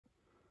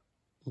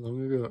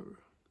long ago,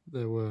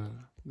 there were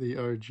the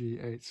OG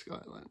 8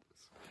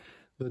 Skylanders,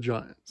 the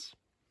Giants.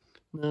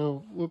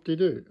 Now,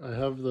 whoop-de-doo, I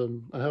have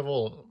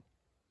all of them.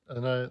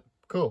 And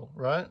cool,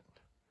 right?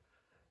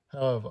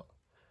 However,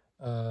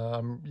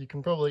 you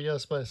can probably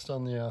guess based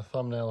on the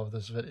thumbnail of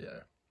this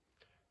video.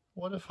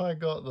 What if I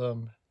got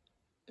them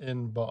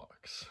in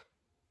box?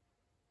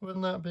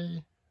 Wouldn't that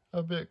be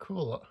a bit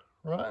cooler,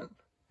 right?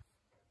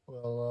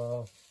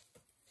 Well,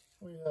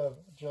 we have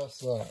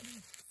just that.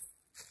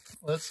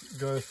 Let's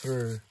go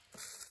through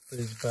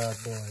these bad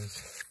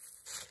boys.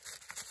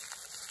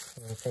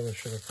 I probably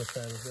should have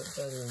prepared a bit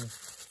better and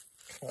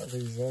cut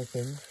these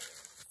open.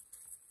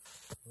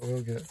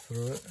 We'll get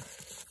through it.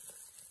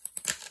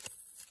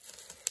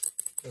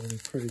 Gotta be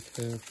pretty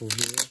careful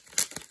here.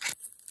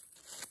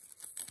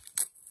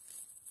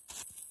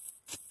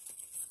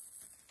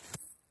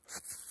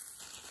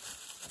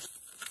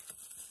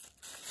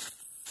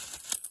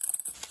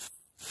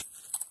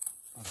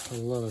 A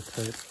lot of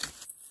tape.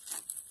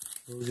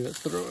 We'll get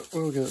through it.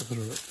 We'll get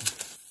through it.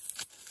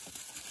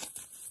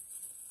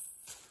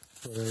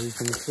 So you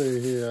can see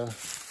here,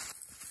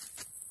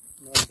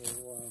 number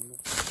one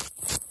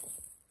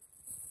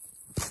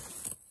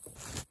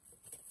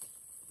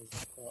is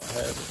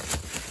Hothead.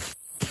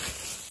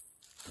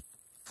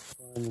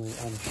 Finally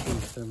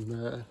unsheathed him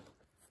there.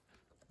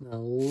 Now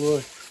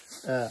look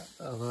at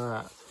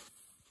that.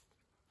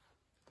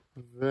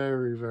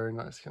 Very, very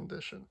nice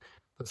condition.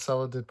 The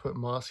seller did put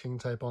masking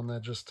tape on there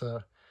just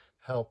to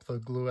help the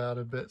glue out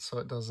a bit so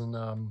it doesn't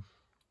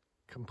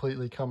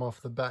completely come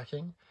off the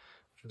backing,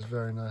 which is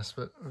very nice,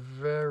 but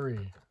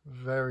very,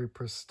 very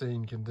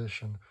pristine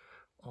condition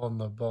on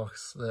the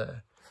box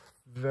there.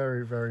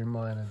 Very, very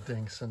minor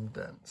dinks and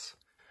dents.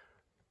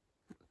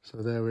 So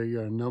there we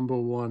go, number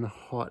one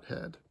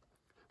Hothead.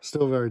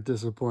 Still very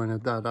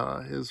disappointed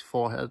that his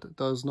forehead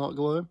does not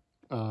glow.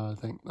 I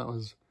think that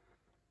was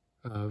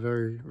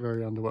very,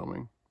 very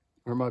underwhelming.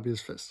 Or it might be his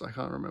fist, I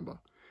can't remember.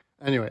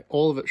 Anyway,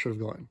 all of it should have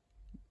gone.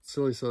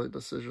 Silly, silly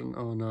decision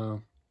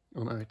on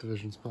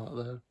Activision's part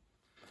there.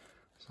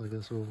 So I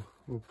guess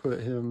we'll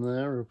put him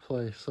there,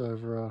 replace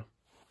over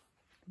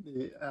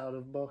the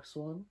out-of-box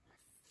one.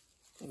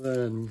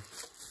 Then,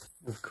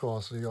 of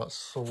course, we got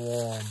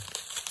Swarm.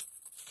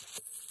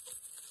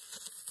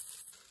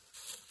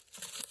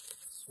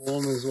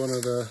 Swarm is one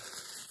of the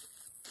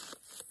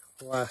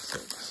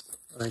classics.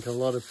 I think a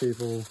lot of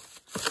people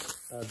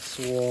had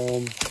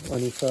Swarm when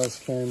he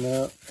first came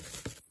out.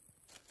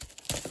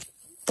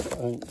 I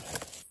think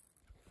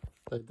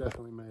they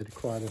definitely made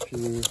quite a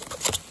few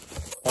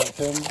of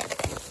him.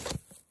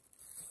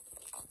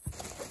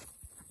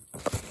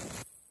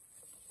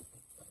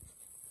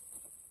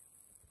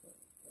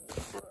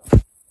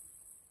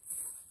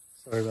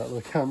 Sorry about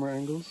the camera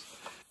angles.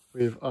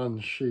 We've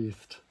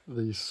unsheathed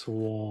the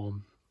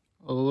Swarm.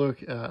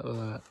 Look at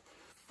that.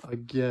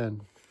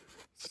 Again,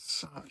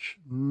 such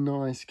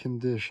nice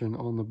condition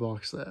on the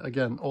box there.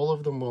 Again, all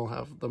of them will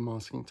have the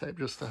masking tape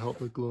just to help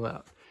the glue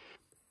out.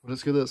 But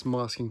it's good that it's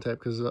masking tape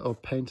because, or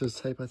painter's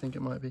tape I think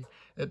it might be.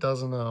 It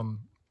doesn't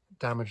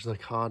damage the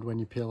card when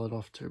you peel it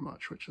off too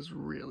much, which is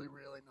really,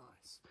 really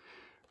nice.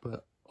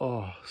 But,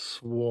 oh,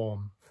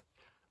 Swarm.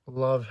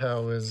 Love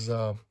how his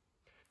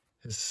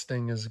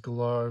stingers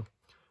glow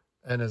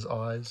and his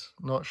eyes.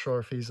 Not sure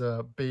if he's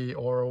a bee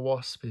or a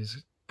wasp.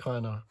 He's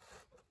kind of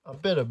a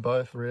bit of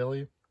both,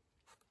 really.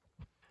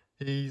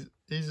 He's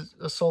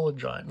a solid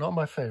giant. Not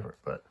my favorite,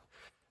 but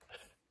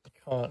you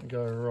can't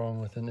go wrong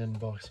with an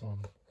in-box one.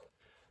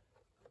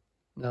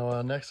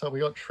 Now, next up, we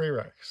got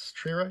Treerex.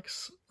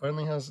 Treerex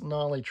only has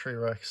Gnarly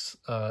Treerex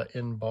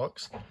in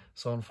box,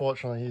 so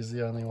unfortunately, he's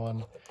the only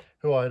one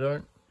who I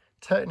don't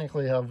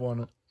technically have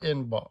one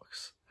in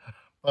box.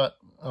 But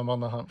I'm on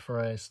the hunt for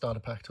a starter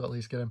pack to at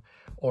least get him,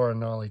 or a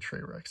Gnarly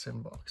Treerex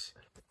in box.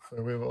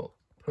 So we will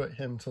put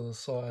him to the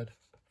side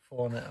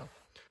for now.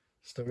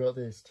 Still got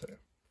these two.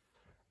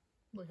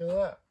 Look at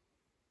that.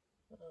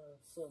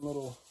 Some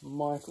little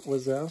Mike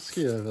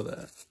Wazowski over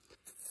there.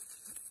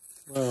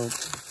 Well,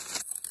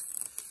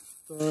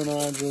 don't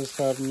I just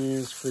have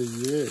news for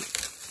you?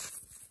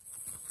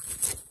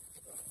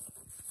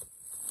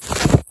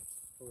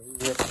 Oh, he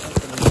ripped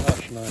something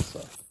much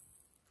nicer.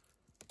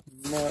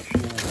 Much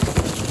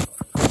nicer.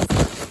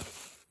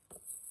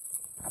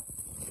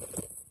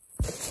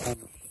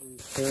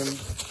 Unsheath him.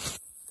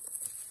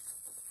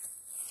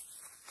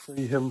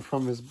 Free him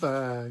from his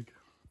bag.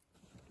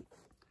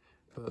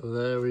 But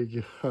there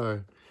we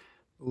go.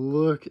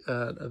 Look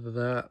at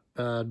that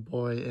bad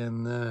boy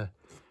in there.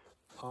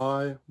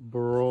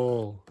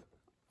 Eye-Brawl.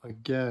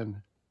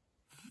 Again,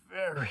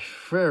 very,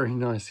 very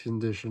nice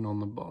condition on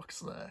the box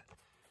there.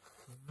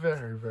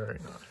 Very, very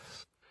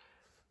nice.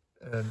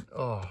 And,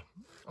 oh,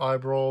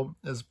 Eye-Brawl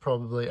is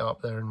probably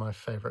up there in my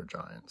favorite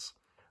giants.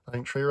 I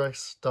think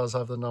Treerex does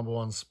have the number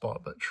one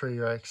spot, but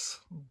Treerex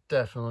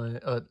definitely,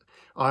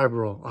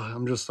 Eye-Brawl,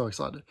 I'm just so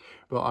excited.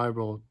 But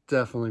Eye-Brawl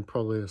definitely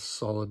probably a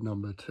solid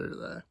number two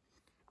there.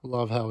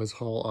 Love how his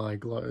whole eye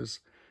glows,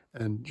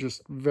 and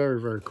just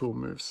very, very cool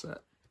moveset.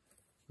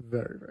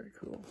 Very, very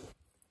cool.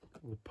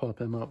 We'll pop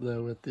him up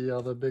there with the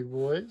other big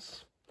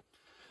boys.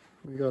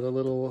 we got a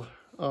little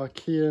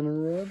Archean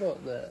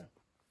robot there.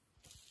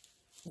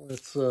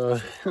 Let's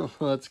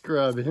let's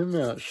grab him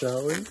out,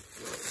 shall we?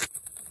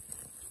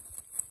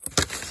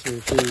 See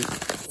if he...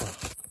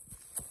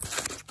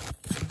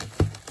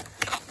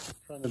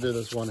 Trying to do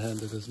this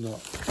one-handed is not...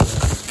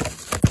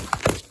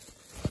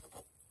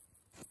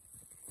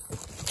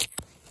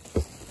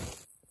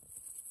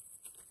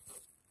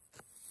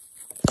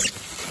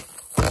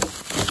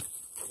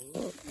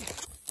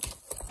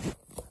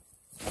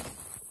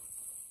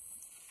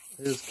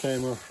 His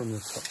came off from the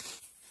top.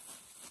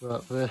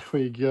 But there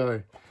we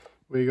go.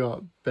 We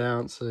got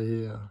Bouncer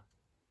here.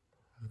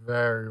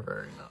 Very,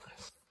 very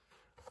nice.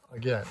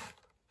 Again,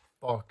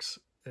 box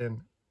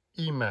in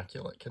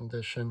immaculate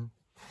condition.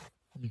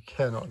 You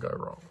cannot go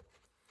wrong.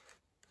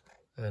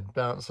 And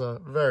Bouncer,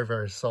 very,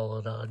 very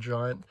solid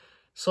giant.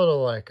 Sort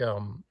of like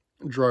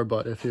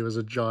Drobot if he was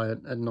a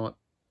giant and not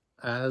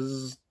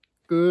as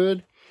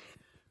good.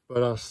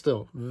 But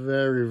still,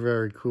 very,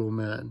 very cool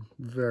man.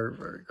 Very,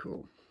 very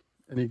cool.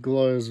 And he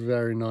glows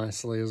very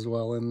nicely as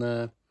well in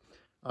there.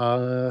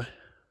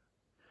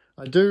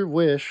 I do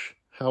wish,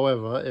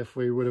 however, if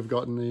we would have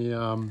gotten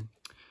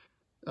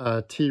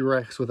the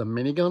T-Rex with a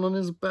minigun on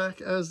his back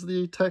as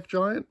the tech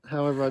giant.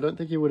 However, I don't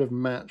think he would have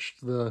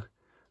matched the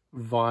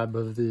vibe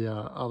of the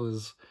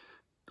others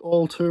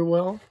all too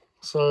well.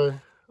 So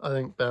I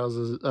think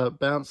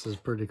Bouncer's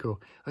pretty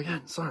cool.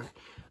 Again, sorry,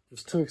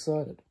 just too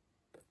excited.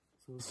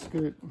 So we'll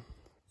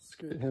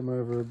scoot him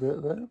over a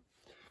bit there,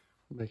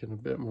 making a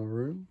bit more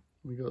room.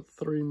 We got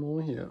 3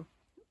 more here.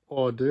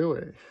 Or do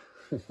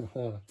we?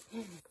 Oh,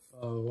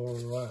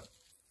 alright.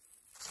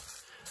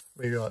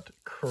 We got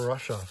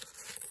Crusher.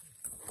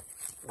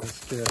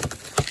 Let's get...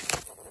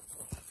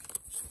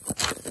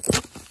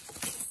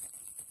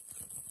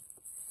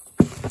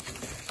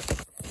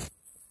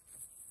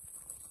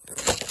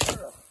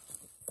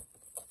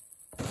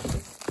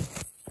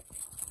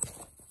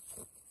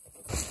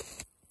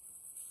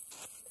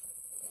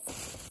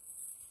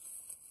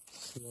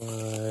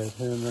 Slide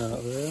him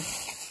out there.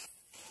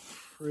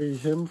 Free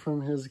him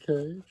from his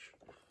cage.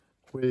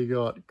 We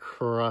got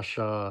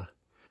Crusher.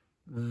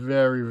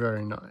 Very,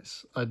 very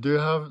nice. I do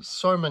have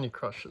so many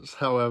Crushers.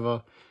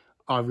 However,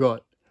 I've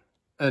got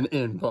an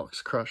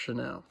inbox Crusher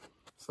now.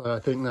 So I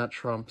think that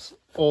trumps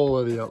all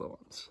of the other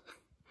ones.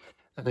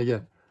 And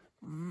again,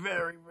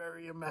 very,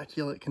 very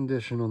immaculate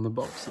condition on the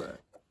box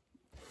there.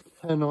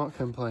 Cannot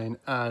complain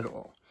at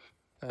all.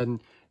 And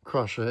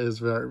Crusher is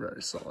very,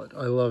 very solid.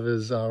 I love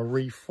his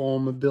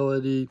reform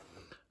ability.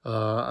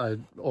 I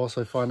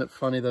also find it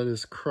funny that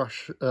his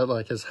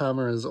his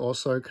hammer is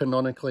also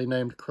canonically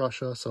named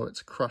Crusher, so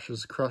it's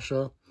Crusher's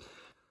Crusher.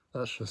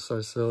 That's just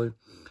so silly.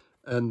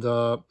 And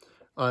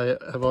I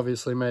have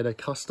obviously made a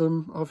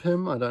custom of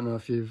him. I don't know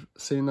if you've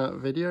seen that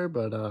video,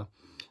 but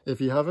if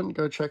you haven't,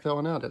 go check that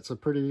one out. It's a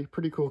pretty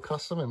cool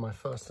custom in my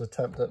first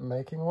attempt at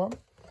making one.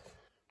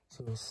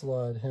 So we'll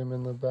slide him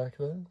in the back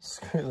there,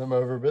 scoot them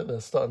over a bit.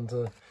 They're starting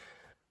to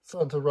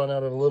run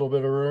out of a little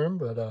bit of room,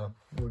 but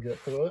we'll get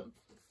through it.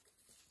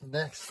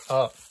 Next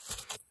up,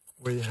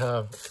 we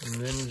have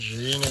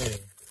Ningini.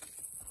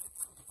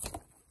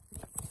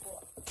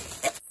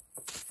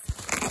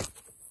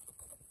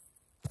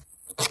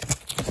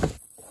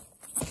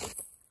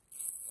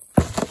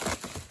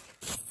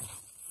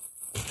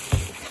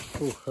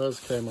 Ooh, hers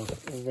came off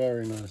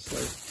very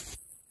nicely.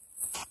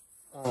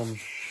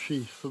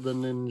 Unsheath the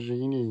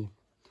Ningini.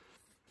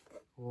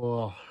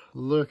 Whoa,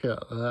 look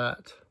at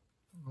that.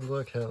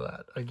 Look at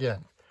that.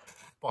 Again,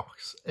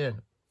 box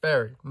in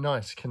very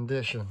nice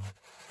condition.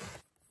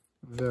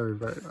 Very,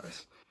 very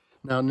nice.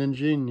 Now,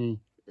 Ningini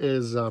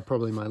is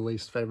probably my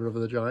least favorite of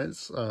the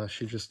giants.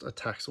 She just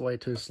attacks way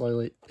too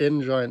slowly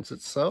in giants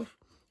itself.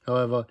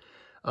 However,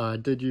 I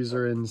did use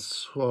her in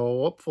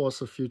Swap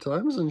Force a few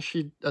times, and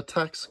she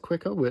attacks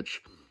quicker,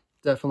 which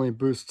definitely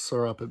boosts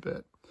her up a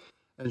bit.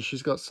 And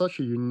she's got such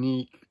a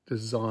unique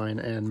design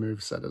and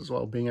moveset as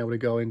well. Being able to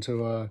go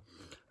into a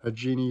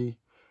genie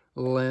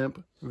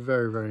lamp,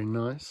 very, very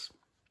nice.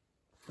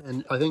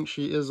 And I think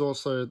she is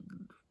also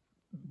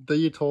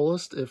the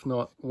tallest, if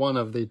not one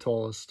of the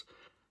tallest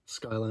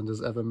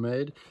Skylanders ever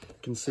made. You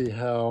can see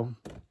how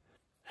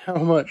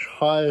much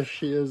higher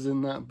she is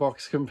in that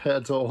box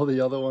compared to all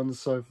the other ones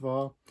so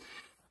far.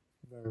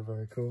 Very,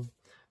 very cool.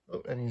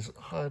 Oh, and he's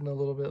hiding a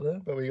little bit there,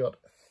 but we got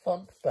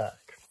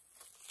Thumpback.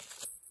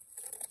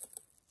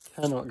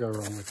 Cannot go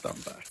wrong with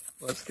Thumpback.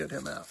 Let's get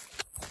him out.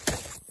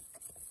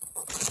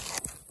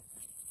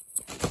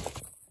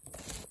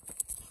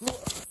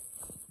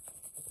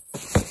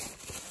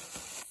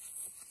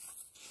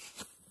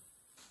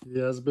 He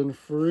has been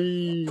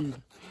freed.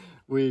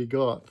 We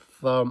got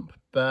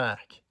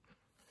Thumpback.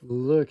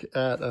 Look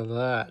at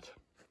that.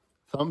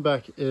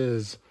 Thumpback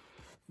is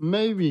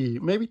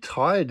maybe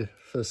tied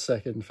for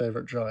second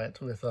favorite giant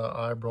with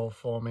Eyebrow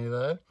for me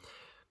there.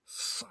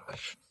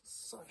 Such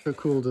a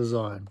cool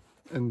design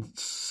and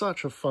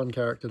such a fun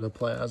character to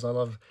play as. I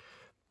love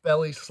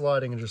belly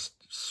sliding and just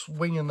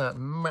swinging that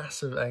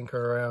massive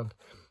anchor around.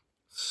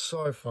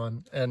 So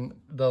fun. And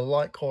the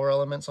light core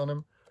elements on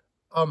him,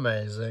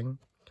 amazing.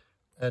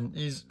 And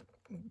he's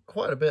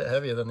quite a bit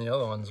heavier than the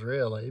other ones,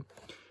 really.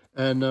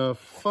 And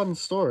fun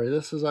story,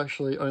 this is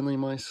actually only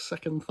my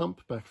second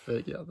Thumpback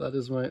figure. That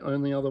is my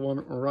only other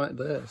one right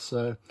there.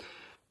 So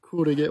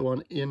cool to get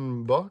one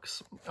in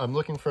box. I'm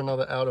looking for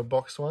another out of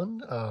box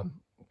one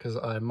because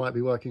I might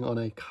be working on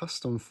a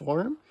custom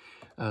for him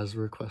as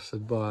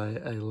requested by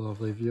a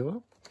lovely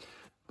viewer.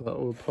 But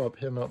we'll pop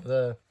him up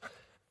there.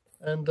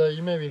 And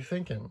you may be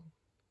thinking,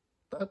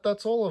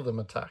 that's all of them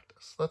attacked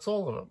us. That's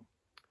all of them.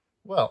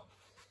 Well,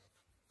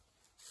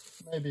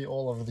 maybe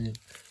all of the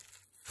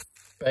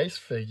base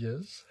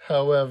figures.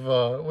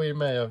 However, we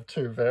may have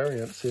two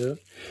variants here.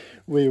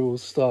 We will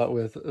start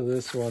with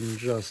this one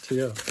just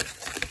here.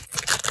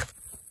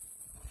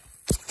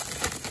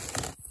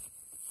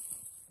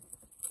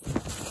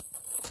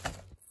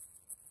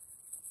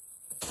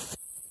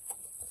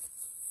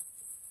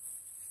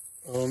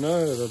 Oh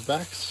no, the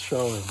back's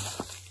showing.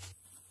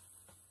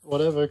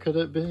 Whatever could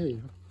it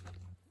be?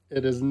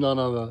 It is none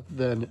other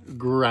than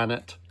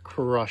Granite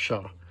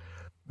Crusher.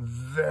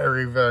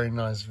 Very, very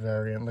nice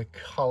variant. The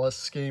color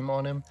scheme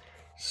on him,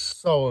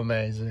 so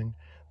amazing.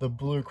 The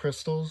blue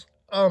crystals,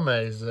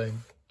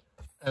 amazing.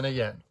 And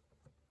again,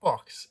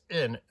 box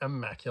in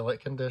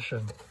immaculate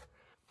condition.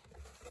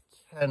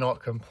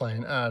 Cannot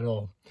complain at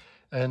all.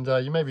 And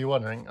you may be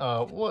wondering,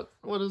 what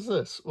is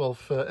this? Well,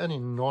 for any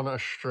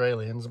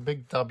non-Australians,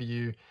 Big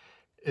W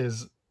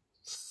is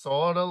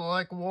sort of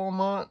like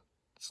Walmart.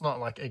 It's not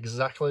like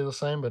exactly the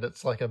same, but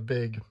it's like a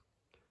big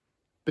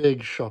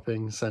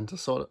shopping center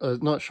sort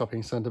of, not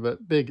shopping center,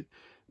 but big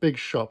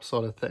shop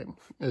sort of thing.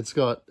 It's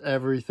got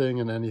everything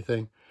and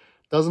anything.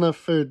 Doesn't have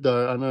food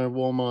though. I know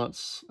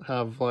Walmart's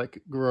have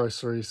like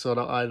grocery sort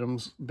of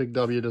items. Big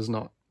W does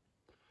not.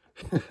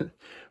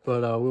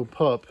 But we'll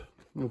pop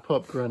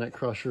Granite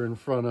Crusher in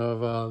front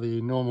of the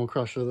normal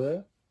Crusher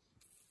there.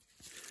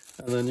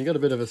 And then you got a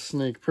bit of a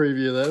sneak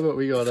preview there, but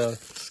we got a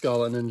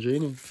Scarlet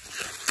Ningini.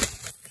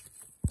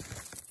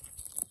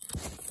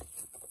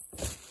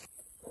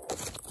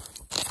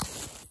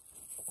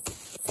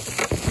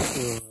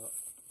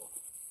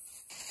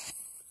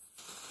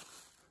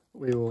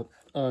 We will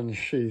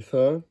unsheath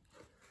her.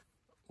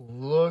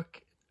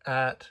 Look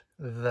at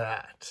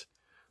that.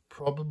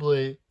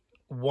 Probably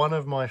one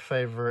of my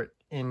favorite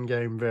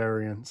in-game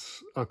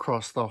variants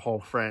across the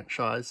whole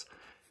franchise.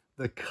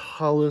 The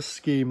color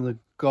scheme, the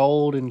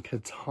gold and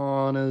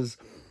katanas,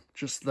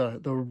 just the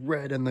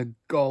red and the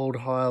gold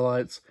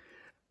highlights.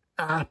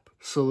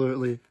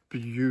 Absolutely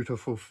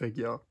beautiful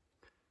figure.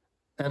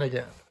 And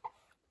again,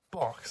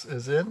 box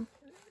is in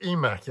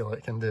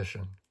immaculate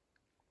condition.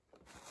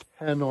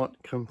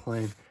 Cannot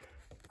complain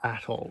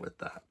at all with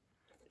that,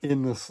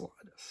 in the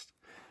slightest.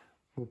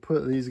 We'll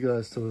put these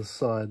guys to the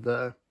side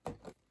there.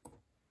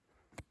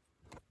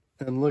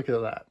 And look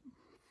at that.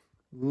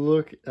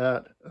 Look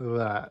at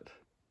that.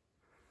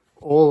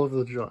 All of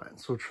the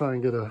giants. We'll try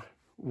and get a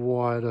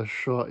wider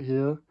shot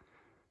here.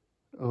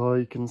 Oh,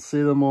 you can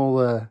see them all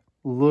there.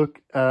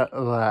 Look at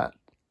that.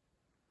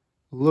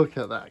 Look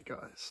at that,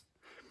 guys.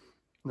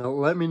 Now,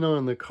 let me know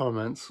in the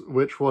comments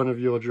which one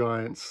of your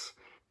giants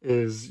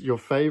is your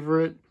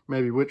favorite,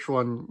 maybe which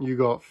one you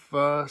got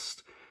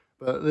first,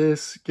 but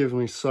this gives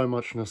me so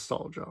much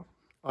nostalgia.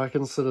 I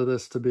consider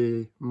this to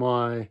be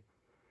my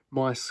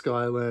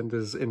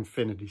Skylanders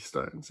Infinity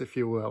Stones, if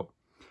you will.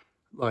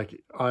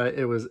 Like,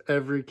 it was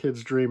every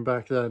kid's dream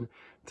back then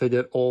to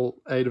get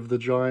all 8 of the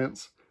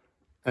giants,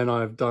 and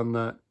I've done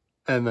that,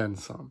 and then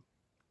some.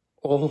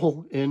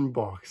 All in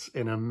box,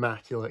 in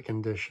immaculate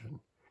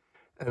condition.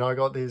 And I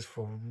got these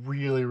for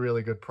really,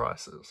 really good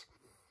prices.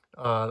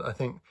 I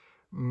think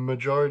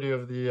majority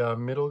of the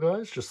middle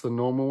guys, just the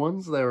normal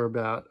ones, they were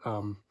about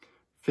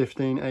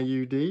 15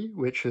 AUD,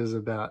 which is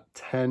about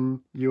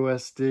 10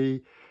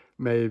 USD,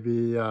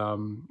 maybe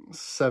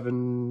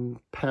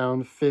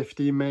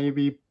 £7.50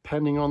 maybe,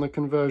 depending on the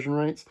conversion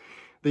rates.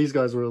 These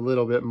guys were a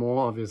little bit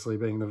more, obviously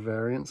being the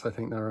variants. I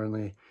think they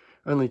were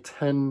only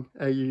 10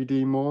 AUD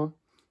more.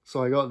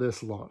 So I got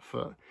this lot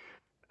for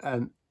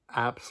an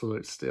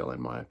absolute steal,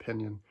 in my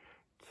opinion.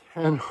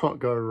 Cannot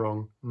go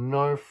wrong.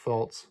 No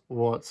faults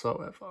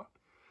whatsoever.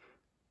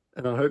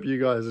 And I hope you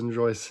guys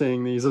enjoy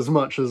seeing these as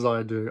much as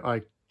I do.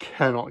 I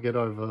cannot get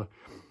over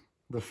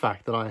the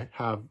fact that I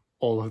have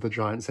all of the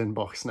giants in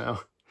box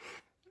now.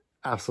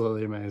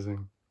 Absolutely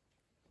amazing.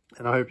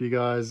 And I hope you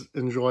guys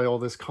enjoy all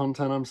this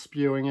content I'm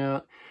spewing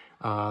out.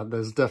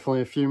 There's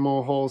definitely a few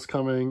more hauls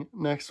coming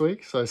next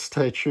week, so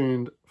stay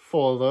tuned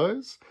for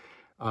those.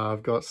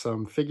 I've got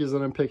some figures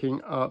that I'm picking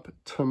up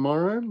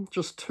tomorrow,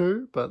 just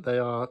 2, but they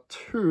are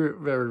 2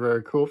 very,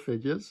 very cool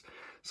figures.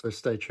 So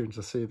stay tuned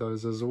to see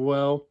those as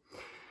well.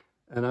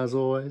 And as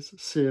always,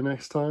 see you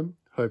next time.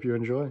 Hope you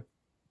enjoy.